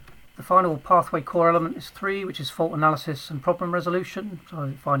final pathway core element is 3, which is fault analysis and problem resolution,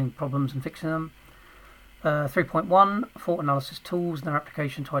 so finding problems and fixing them. 3.1, fault analysis tools and their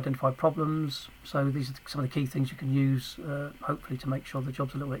application to identify problems. So these are some of the key things you can use, hopefully, to make sure the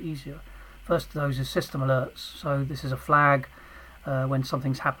job's a little bit easier. First of those is system alerts. So this is a flag when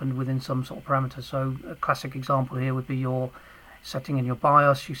something's happened within some sort of parameter. So a classic example here would be your setting in your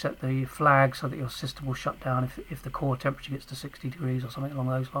BIOS. You set the flag so that your system will shut down if the core temperature gets to 60 degrees or something along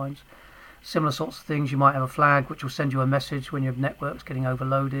those lines. Similar sorts of things, you might have a flag which will send you a message when your network's getting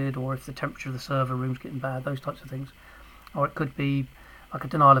overloaded, or if the temperature of the server room's getting bad, those types of things. Or it could be like a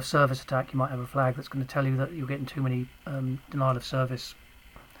denial of service attack. You might have a flag that's going to tell you that you're getting too many denial of service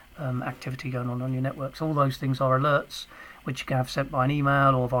activity going on your network. So all those things are alerts which you can have sent by an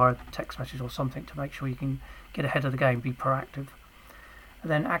email or via text message or something to make sure you can get ahead of the game, be proactive.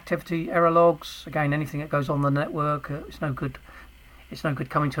 And then activity error logs. Again, anything that goes on the network, it's no good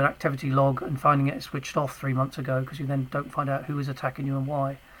coming to an activity log and finding it switched off 3 months ago, because you then don't find out who is attacking you and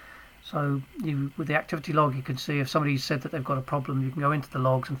why. So with the activity log, you can see if somebody said that they've got a problem, you can go into the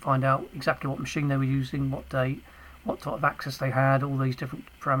logs and find out exactly what machine they were using, what date, what sort of access they had, all these different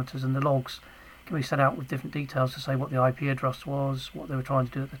parameters, and the logs can be set out with different details to say what the IP address was, what they were trying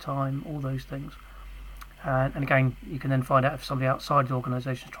to do at the time, all those things. And again, you can then find out if somebody outside the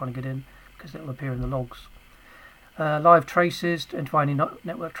organisation is trying to get in, because it will appear in the logs. Live traces to identify any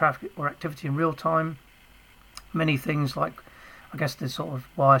network traffic or activity in real time. Many things like, I guess this sort of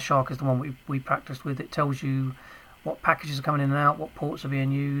Wireshark is the one we practiced with. It tells you what packages are coming in and out, what ports are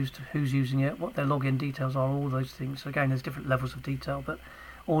being used, who's using it, what their login details are, all those things. So again, there's different levels of detail, but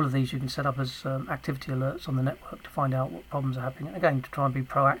all of these you can set up as activity alerts on the network to find out what problems are happening, and again, to try and be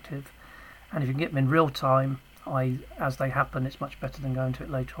proactive. And if you can get them in real time, as they happen, it's much better than going to it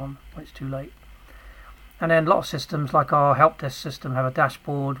later on when it's too late. And then a lot of systems, like our help desk system, have a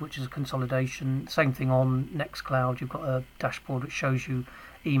dashboard, which is a consolidation. Same thing on Nextcloud. You've got a dashboard which shows you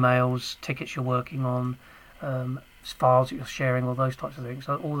emails, tickets you're working on, files that you're sharing, all those types of things.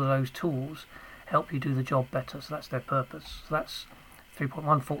 So all of those tools help you do the job better. So that's their purpose. So that's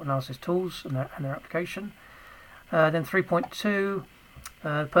 3.1, fault analysis tools and their application. Then 3.2,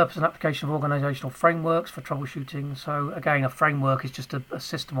 purpose and application of organisational frameworks for troubleshooting. So again, a framework is just a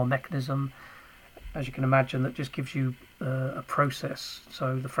system or mechanism, as you can imagine, that just gives you a process.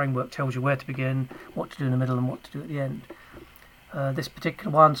 So the framework tells you where to begin, what to do in the middle, and what to do at the end. This particular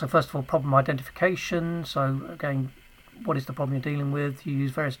one, so first of all, problem identification. So again, what is the problem you're dealing with? You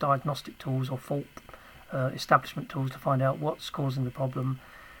use various diagnostic tools or fault establishment tools to find out what's causing the problem.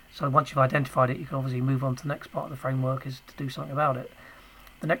 So once you've identified it, you can obviously move on to the next part of the framework, is to do something about it.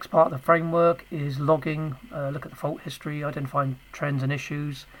 The next part of the framework is logging, look at the fault history, identifying trends and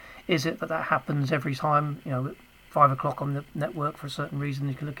issues. Is it that happens every time, at 5 o'clock on the network for a certain reason?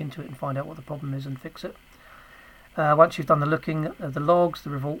 You can look into it and find out what the problem is and fix it. Once you've done the looking at the logs,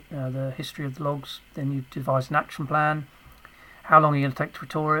 the history of the logs, then you devise an action plan. How long are you going to take to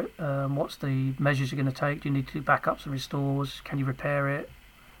restore it? What's the measures you're going to take? Do you need to do backups and restores? Can you repair it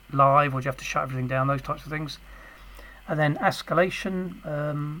live, or do you have to shut everything down? Those types of things. And then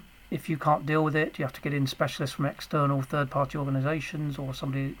escalation. If you can't deal with it, you have to get in specialists from external third-party organisations or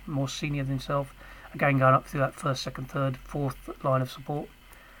somebody more senior than yourself. Again, going up through that first, second, third, fourth line of support.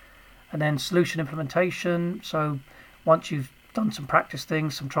 And then solution implementation. So once you've done some practice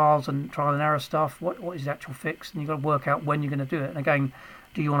things, some trial and error stuff, what is the actual fix? And you've got to work out when you're going to do it. And again,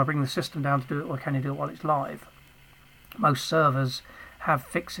 do you want to bring the system down to do it, or can you do it while it's live? Most servers have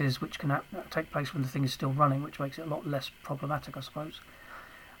fixes which can take place when the thing is still running, which makes it a lot less problematic, I suppose.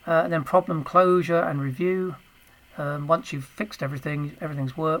 And then problem closure and review. Once you've fixed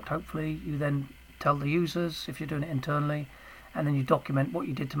everything's worked, hopefully, you then tell the users if you're doing it internally, and then you document what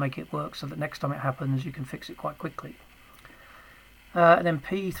you did to make it work so that next time it happens you can fix it quite quickly. And then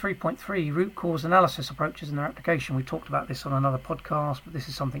P3.3, root cause analysis approaches in their application. We talked about this on another podcast, but this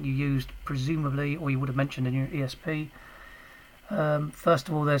is something you used presumably, or you would have mentioned in your ESP. First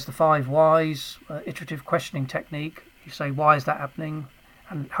of all, there's the 5 whys, iterative questioning technique. You say, why is that happening?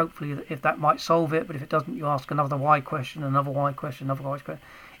 And hopefully, if that might solve it, but if it doesn't, you ask another why question, another why question, another why question.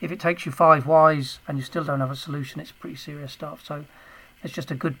 If it takes you 5 whys and you still don't have a solution, it's pretty serious stuff. So it's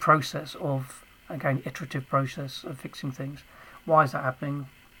just a good process of, again, iterative process of fixing things. Why is that happening?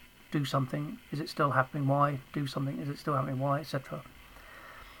 Do something. Is it still happening? Why? Do something. Is it still happening? Why? Etc.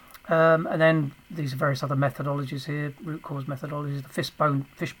 And then these are various other methodologies here, root cause methodologies. The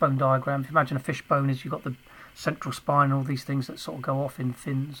fishbone diagram. If you imagine a fishbone, is you've got the central spine and all these things that sort of go off in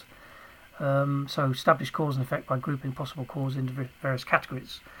fins. So establish cause and effect by grouping possible cause into various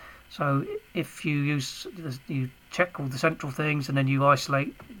categories. So if you check all the central things and then you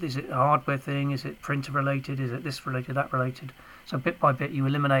isolate, is it a hardware thing, is it printer related, is it this related, that related. So bit by bit you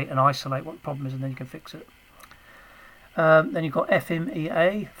eliminate and isolate what the problem is and then you can fix it. Then you've got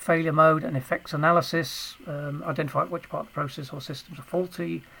FMEA, failure mode and effects analysis. Identify which part of the process or systems are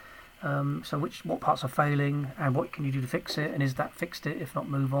faulty. So what parts are failing and what can you do to fix it, and is that fixed it? If not,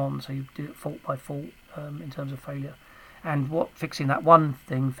 move on. So you do it fault by fault in terms of failure. And what fixing that one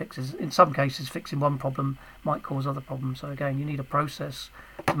thing fixes, in some cases fixing one problem might cause other problems. So again, you need a process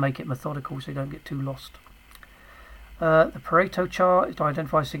to make it methodical so you don't get too lost. The Pareto chart is to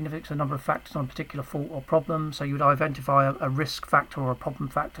identify significance of a number of factors on a particular fault or problem. So you would identify a risk factor or a problem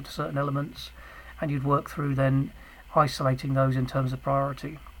factor to certain elements, and you'd work through then isolating those in terms of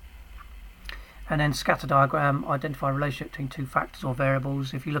priority. And then scatter diagram, identify a relationship between two factors or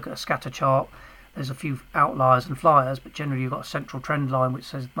variables. If you look at a scatter chart, there's a few outliers and flyers, but generally you've got a central trend line which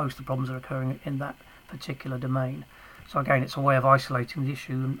says most of the problems are occurring in that particular domain. So again, it's a way of isolating the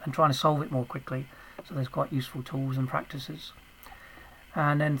issue and trying to solve it more quickly. So there's quite useful tools and practices.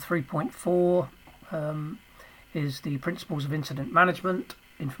 And then 3.4 is the principles of incident management,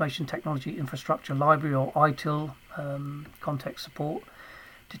 information technology infrastructure library or ITIL, context support.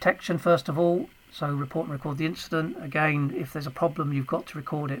 Detection first of all, so report and record the incident. Again, if there's a problem, you've got to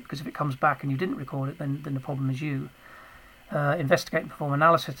record it, because if it comes back and you didn't record it, then the problem is you. Investigate and perform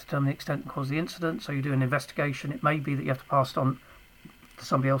analysis to determine the extent and cause of the incident. So you do an investigation. It may be that you have to pass it on to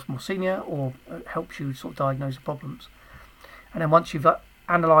somebody else more senior, or it helps you sort of diagnose the problems. And then once you've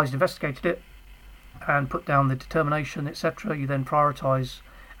analysed, investigated it, and put down the determination, etc., you then prioritise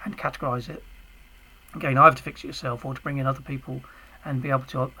and categorise it. Again, either to fix it yourself or to bring in other people and be able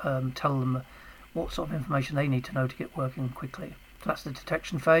to tell them what sort of information they need to know to get working quickly. So that's the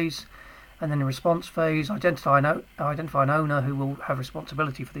detection phase. And then the response phase, identify an owner who will have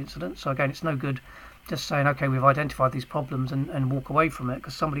responsibility for the incident. So again, it's no good just saying, okay, we've identified these problems and walk away from it,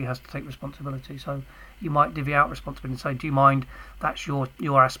 because somebody has to take responsibility. So you might divvy out responsibility and say, do you mind, that's your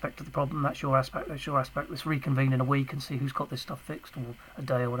aspect of the problem, that's your aspect, let's reconvene in a week and see who's got this stuff fixed, or a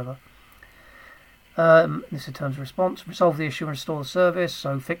day or whatever. This in terms of response. Resolve the issue and restore the service,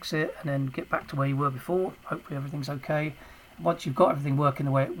 so fix it and then get back to where you were before. Hopefully everything's okay. Once you've got everything working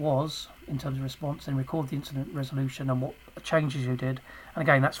the way it was in terms of response, then record the incident resolution and what changes you did. And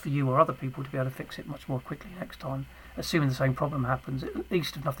again, that's for you or other people to be able to fix it much more quickly next time. Assuming the same problem happens, at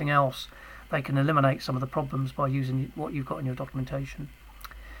least if nothing else, they can eliminate some of the problems by using what you've got in your documentation.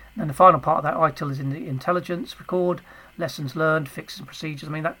 And then the final part of that ITIL is in the intelligence. Record lessons learned, fixes and procedures.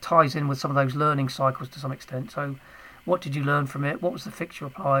 I mean, that ties in with some of those learning cycles to some extent. So what did you learn from it? What was the fix you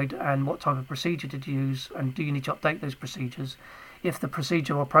applied? And what type of procedure did you use? And do you need to update those procedures? If the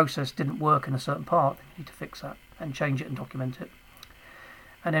procedure or process didn't work in a certain part, then you need to fix that and change it and document it.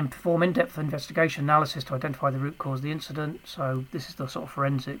 And then perform in-depth investigation analysis to identify the root cause of the incident. So this is the sort of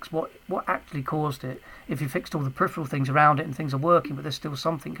forensics. What actually caused it? If you fixed all the peripheral things around it and things are working, but there's still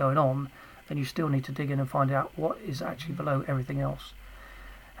something going on, then you still need to dig in and find out what is actually below everything else.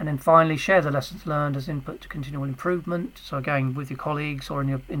 And then finally, share the lessons learned as input to continual improvement. So again, with your colleagues or in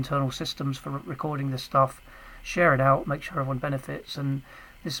your internal systems for recording this stuff, share it out, make sure everyone benefits. And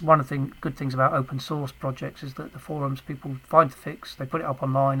this is one of the good things about open source projects, is that the forums, people find the fix, they put it up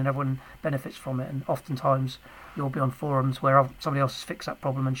online and everyone benefits from it. And oftentimes you'll be on forums where somebody else has fixed that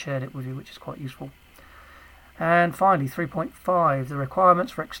problem and shared it with you, which is quite useful. And finally, 3.5, the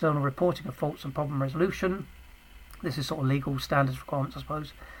requirements for external reporting of faults and problem resolution. This is sort of legal standards requirements, I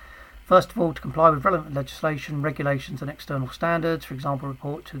suppose. First of all, to comply with relevant legislation, regulations and external standards. For example,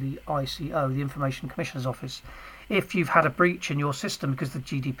 report to the ICO, the Information Commissioner's Office. If you've had a breach in your system because of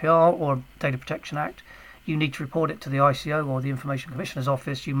the GDPR or Data Protection Act, you need to report it to the ICO or the Information Commissioner's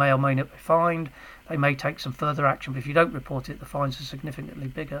Office. You may or may not be fined. They may take some further action, but if you don't report it, the fines are significantly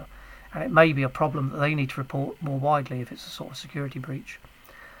bigger. And it may be a problem that they need to report more widely if it's a sort of security breach.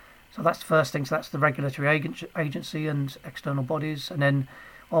 So that's the first thing. So that's the regulatory agency and external bodies. And then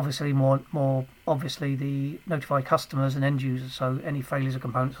obviously more obviously the notify customers and end users. So any failures of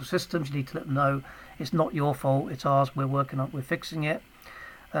components or systems, you need to let them know it's not your fault, it's ours, we're fixing it.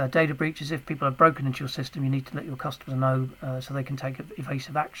 Data breaches, if people have broken into your system, you need to let your customers know so they can take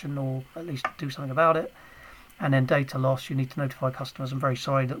evasive action or at least do something about it. And then data loss, you need to notify customers, I'm very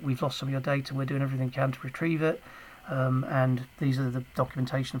sorry that we've lost some of your data, we're doing everything we can to retrieve it. And these are the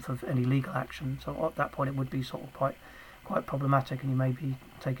documentation for any legal action. So at that point it would be sort of quite problematic, and you may be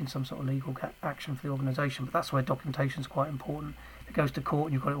taking some sort of legal action for the organisation. But that's where documentation is quite important. If it goes to court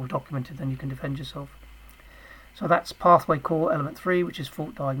and you've got it all documented, then you can defend yourself. So that's Pathway Core Element 3, which is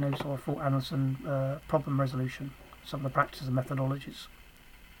fault diagnosis or fault analysis and problem resolution. Some of the practices and methodologies.